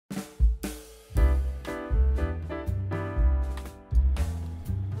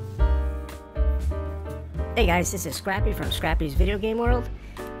Hey guys, this is Scrappy from Scrappy's Video Game World,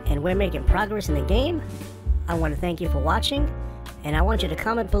 and we're making progress in the game. I want to thank you for watching, and I want you to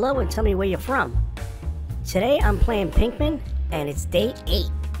comment below and tell me where you're from. Today I'm playing Pikmin, and it's day 8.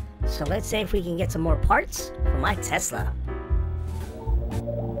 So let's see if we can get some more parts for my Tesla.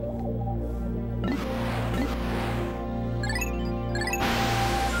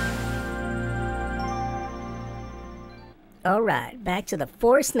 Alright, back to the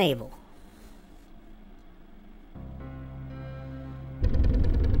Forest Naval.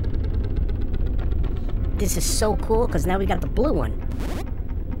 This is so cool because now we got the blue one.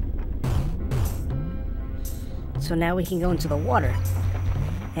 So now we can go into the water.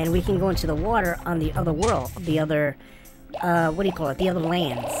 And we can go into the water on the other world. The other, what do you call it? The other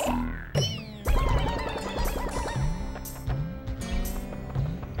lands.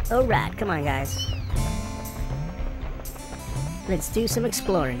 Alright, come on guys. Let's do some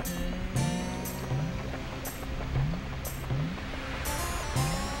exploring.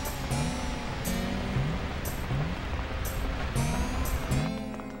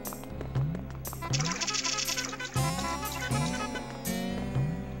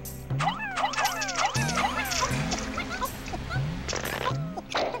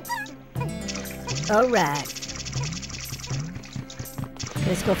 Alright.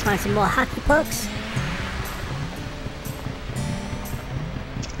 Let's go find some more hockey pucks.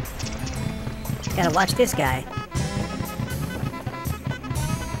 Gotta watch this guy.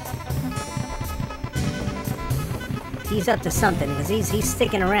 He's up to something, because he's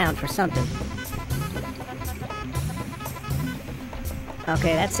sticking around for something.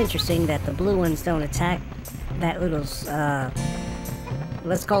 Okay, that's interesting that the blue ones don't attack that little,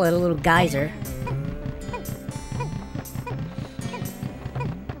 let's call it a little geyser.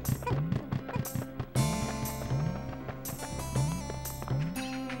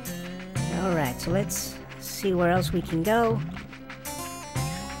 Alright, so let's see where else we can go.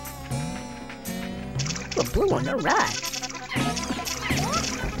 Oh, blue one, alright.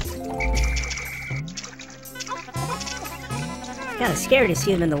 Kinda scary to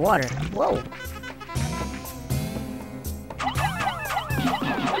see them in the water. Whoa.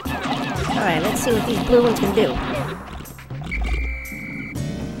 Alright, let's see what these blue ones can do.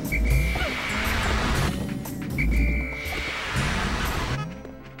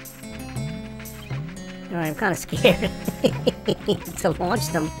 Alright, I'm kinda scared to launch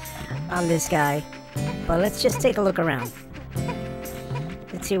them on this guy. But let's just take a look around.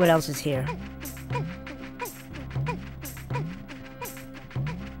 Let's see what else is here.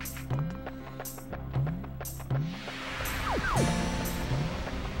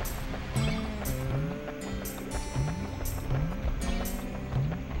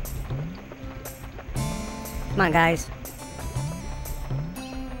 Come on, guys.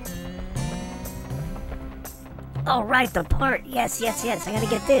 Oh, right, the part. Yes. I gotta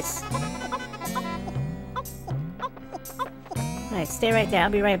get this. Alright, stay right there.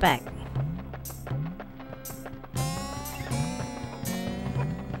 I'll be right back.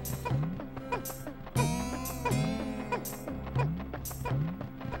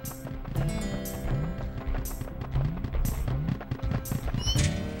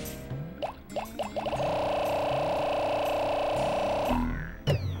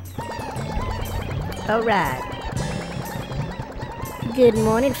 Alright. Good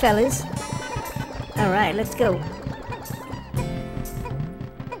morning, fellas. Alright, let's go.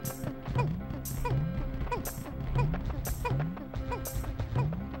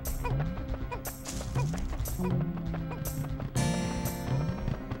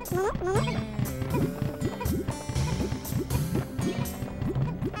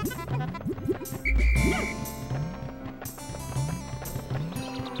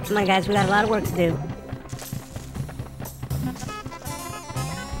 Come on, guys, we got a lot of work to do.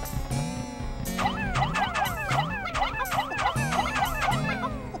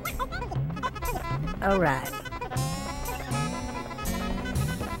 Alright.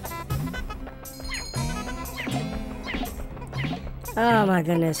 Oh my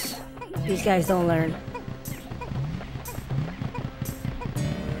goodness. These guys don't learn.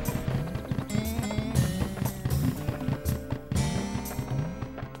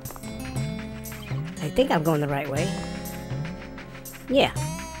 I think I'm going the right way. Yeah.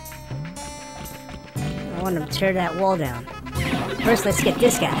 I want to tear that wall down. First, let's get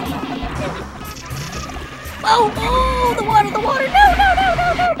this guy. Oh, the water, no.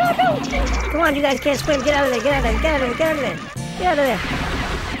 Come on, you guys can't swim. Get out of there, get out of there.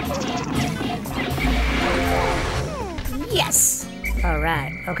 Yes!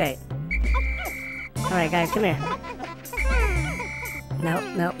 Alright, okay. Alright, guys, come here. No.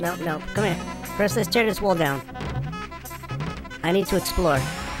 Come here. First, let's tear this wall down. I need to explore.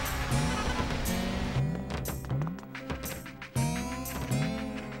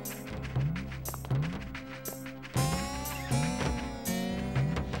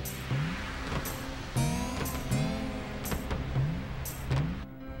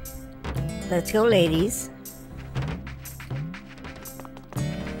 Let's go, ladies.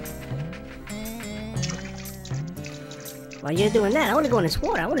 While you're doing that, I want to go in this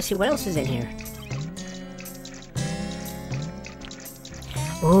water. I want to see what else is in here.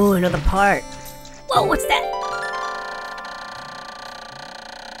 Ooh, another part. Whoa, what's that?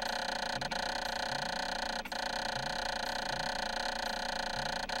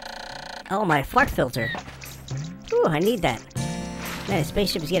 Oh, my fart filter. Ooh, I need that. Man, the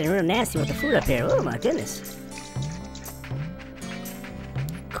spaceship is getting real nasty with the food up here. Oh, my goodness.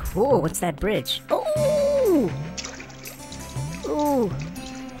 Cool, what's that bridge? Oh! Ooh!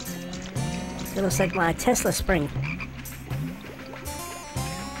 It looks like my Tesla spring.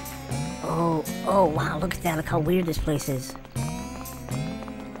 Oh, wow, look at that. Look how weird this place is.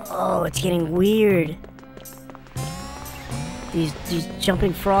 Oh, it's getting weird. These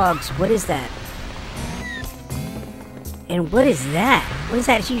jumping frogs. What is that? And what is that? What is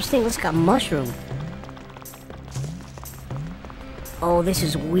that huge thing? Looks like a mushroom. Oh, this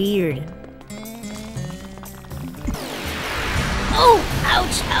is weird. Oh!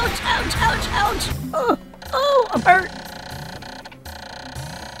 Ouch! Ouch! Ouch! Ouch! Ouch! Oh! I'm hurt!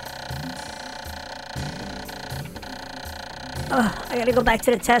 I gotta go back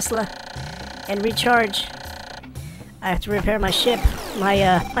to the Tesla and recharge. I have to repair my ship,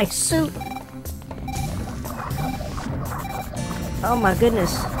 my suit. Oh my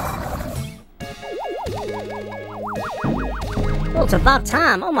goodness. Well, it's about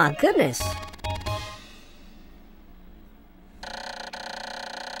time. Oh my goodness.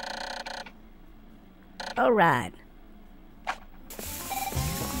 All right.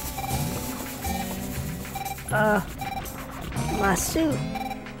 My suit.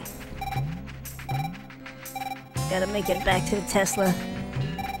 Gotta make it back to the Tesla.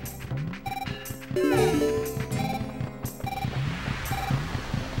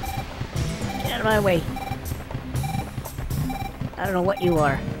 Get out of my way. I don't know what you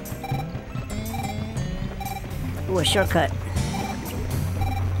are. Ooh, a shortcut.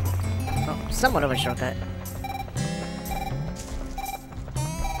 Oh, somewhat of a shortcut.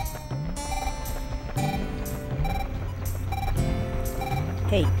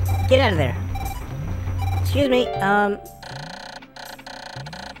 Hey, get out of there. Excuse me,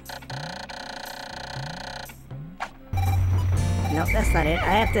 No, that's not it.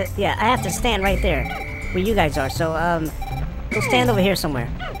 I have to stand right there where you guys are, so, go stand over here somewhere.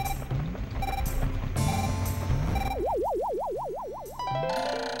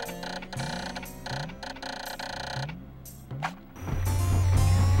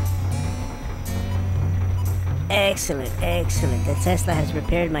 Excellent, excellent. The Tesla has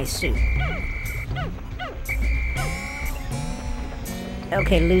repaired my suit.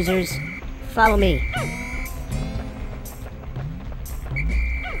 Okay, losers, follow me.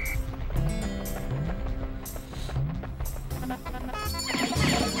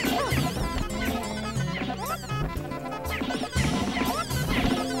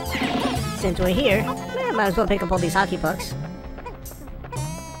 Since we're here, might as well pick up all these hockey pucks.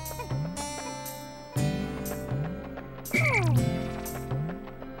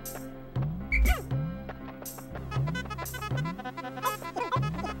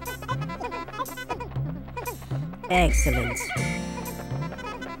 Excellent.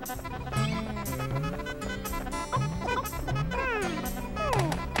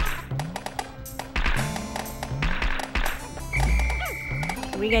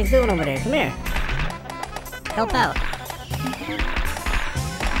 What are you guys doing over there? Come here. Help out.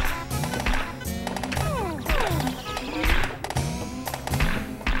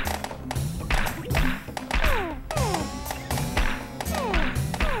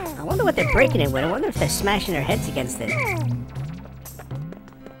 I wonder what they're breaking it with. I wonder if they're smashing their heads against it.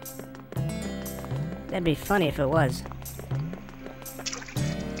 That'd be funny if it was.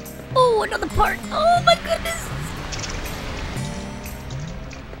 Oh, another part! Oh my goodness!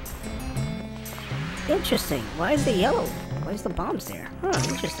 Interesting. Why is the yellow? Why is the bombs there? Huh,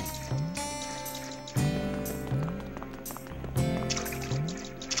 interesting.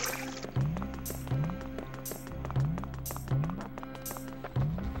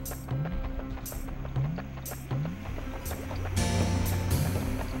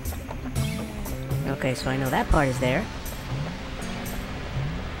 Okay, so I know that part is there.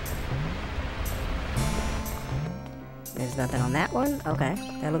 There's nothing on that one? Okay.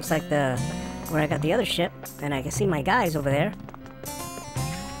 That looks like the where I got the other ship, and I can see my guys over there.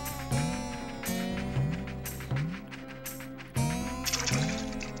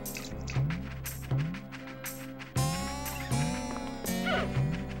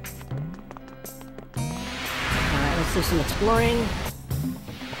 Alright, let's do some exploring.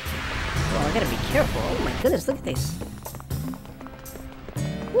 Oh, I gotta be careful. Oh my goodness, look at this.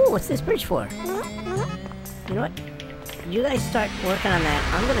 Ooh, what's this bridge for? You know what? You guys start working on that.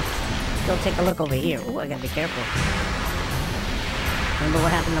 I'm gonna go take a look over here. Ooh, I gotta be careful. Remember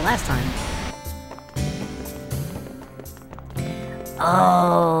what happened the last time?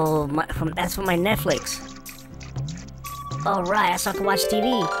 Oh, that's from my Netflix. Alright, so I can watch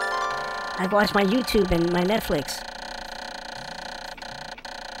TV. I can watch my YouTube and my Netflix.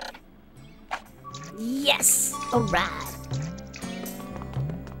 Yes! Alright.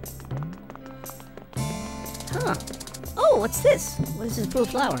 Huh. Oh, what's this? What is this blue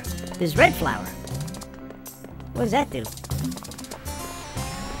flower? This red flower. What does that do?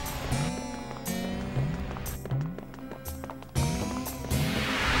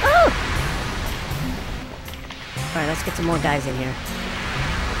 Oh! Alright, let's get some more guys in here.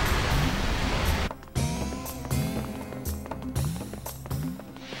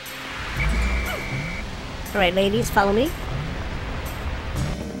 Alright, ladies, follow me.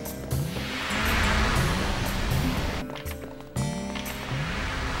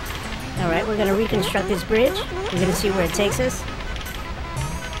 Alright, we're gonna reconstruct this bridge. We're gonna see where it takes us.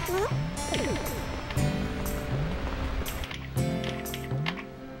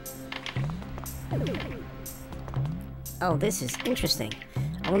 Oh, this is interesting.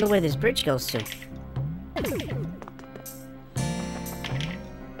 I wonder where this bridge goes to.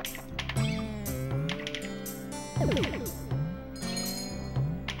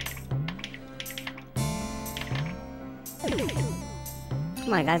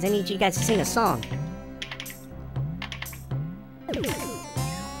 Come on, guys, I need you guys to sing a song.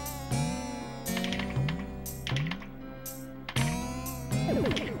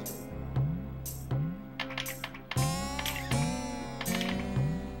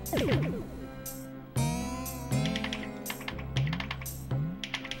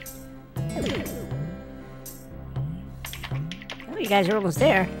 Oh, you guys are almost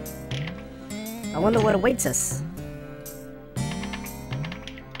there. I wonder what awaits us.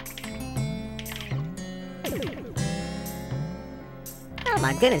 Oh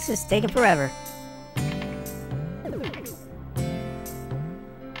my goodness, this is taking forever.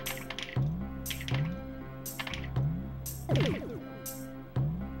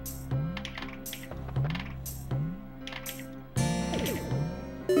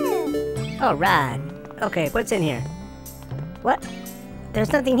 Alright. Okay, what's in here? What?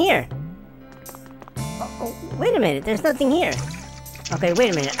 There's nothing here. Oh, wait a minute, there's nothing here. Okay,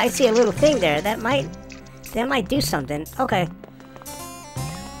 wait a minute. I see a little thing there. That might do something. Okay.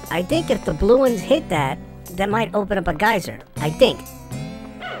 I think if the blue ones hit that might open up a geyser. I think.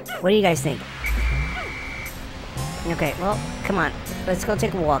 What do you guys think? Okay, well, come on. Let's go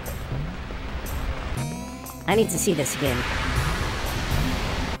take a walk. I need to see this again.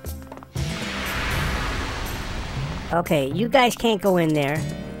 Okay, you guys can't go in there,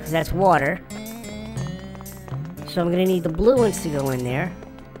 because that's water. So I'm gonna need the blue ones to go in there.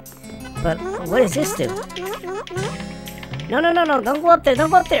 But what does this do? No, don't go up there, don't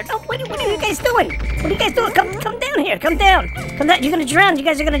go up there. No, what are you guys doing? What are you guys doing? Come down here, come down. Come down, you're gonna drown, you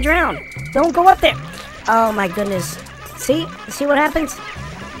guys are gonna drown. Don't go up there. Oh my goodness. See what happens?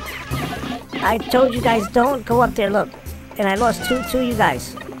 I told you guys don't go up there, look. And I lost two of you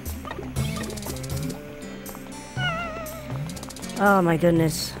guys. Oh my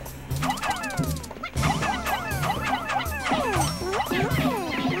goodness.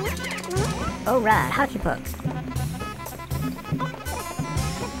 Alright, hockey puck.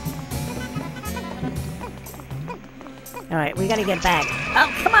 Alright, we gotta get back. Oh,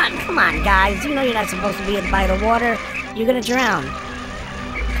 come on, guys. You know you're not supposed to be by the water. You're gonna drown.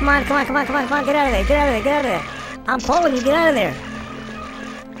 Come on, get out of there. I'm calling you, get out of there.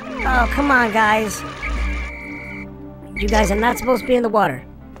 Oh, come on, guys. You guys are not supposed to be in the water.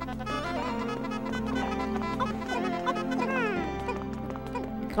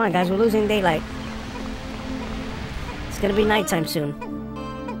 Come on, guys, we're losing daylight. It's gonna be nighttime soon.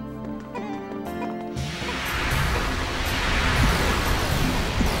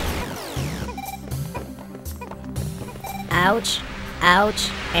 Ouch, ouch,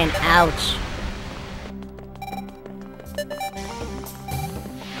 and ouch.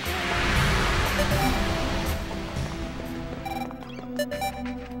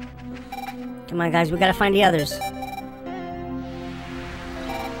 Come on, guys, we gotta find the others.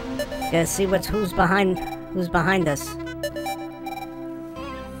 Gotta see who's behind us.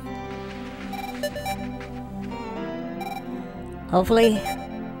 Hopefully,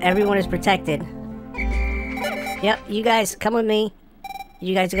 everyone is protected. Yep, you guys, come with me.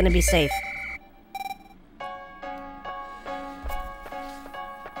 You guys are gonna be safe.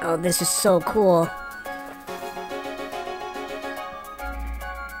 Oh, this is so cool.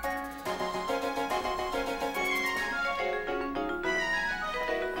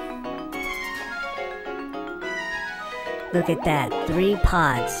 Look at that, 3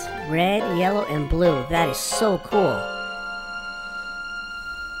 pods. Red, yellow, and blue. That is so cool.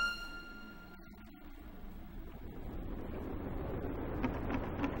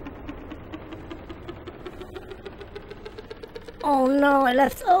 Oh no, it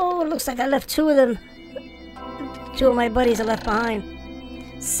looks like I left 2 of them. 2 of my buddies are left behind.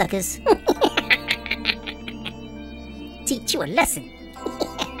 Suckers. Teach you a lesson.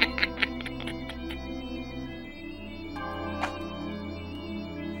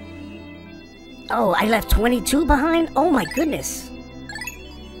 Oh, I left 22 behind? Oh my goodness.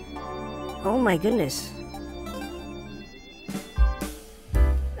 Oh my goodness.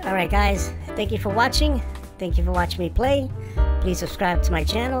 Alright guys, thank you for watching. Thank you for watching me play. Please subscribe to my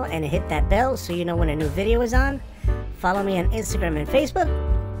channel and hit that bell so you know when a new video is on. Follow me on Instagram and Facebook.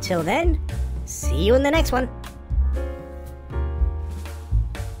 Till then, see you in the next one.